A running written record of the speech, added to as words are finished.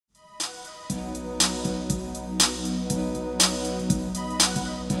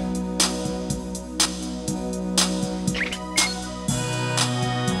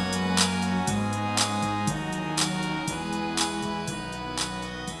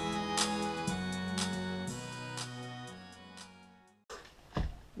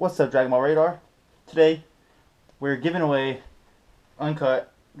What's up, Dragon Ball Radar? Today, we're giving away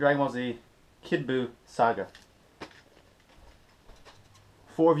uncut Dragon Ball Z Kid Buu Saga.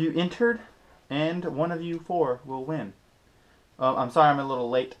 4 of you entered, and 1 of you 4 will win. I'm sorry I'm a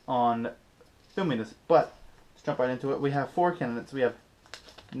little late on filming this, but let's jump right into it. We have 4 candidates. We have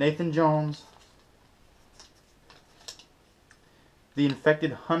Nathan Jones, the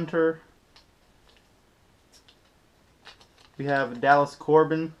Infected Hunter, we have Dallas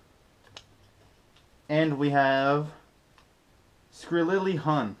Corbin, and we have Skrilily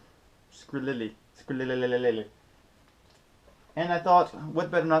Hun. Skrilily. And I thought,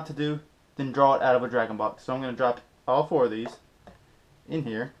 what better not to do than draw it out of a Dragon Box. So I'm going to drop all 4 of these in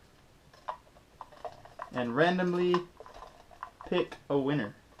here and randomly pick a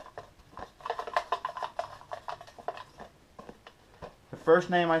winner. The first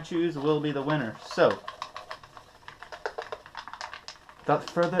name I choose will be the winner. So, without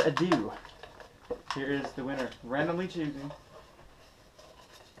further ado, here is the winner. Randomly choosing.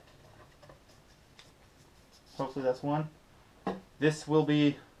 Hopefully that's one. This will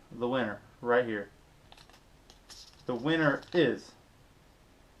be the winner right here. The winner is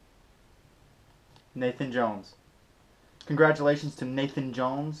Nathan Jones. Congratulations to Nathan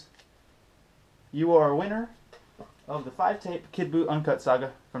Jones. You are a winner of the 5-tape Kid Buu Uncut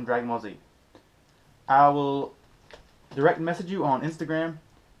Saga from Dragon Ball Z. I will direct message you on Instagram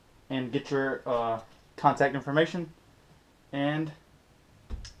and get your contact information, and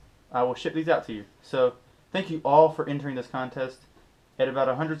I will ship these out to you. So thank you all for entering this contest. At about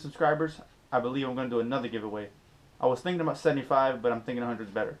 100 subscribers, I believe I'm going to do another giveaway. I was thinking about 75, but I'm thinking 100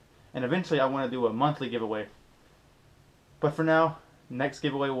 is better. And eventually I want to do a monthly giveaway. But for now, next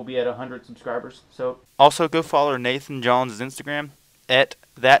giveaway will be at 100 subscribers. So also go follow Nathan Jones' Instagram at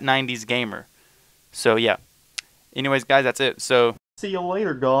that90sgamer. So yeah. Anyways, guys, that's it. So see you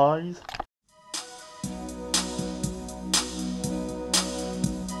later, guys.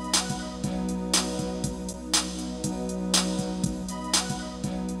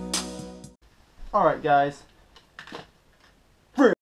 Alright, guys.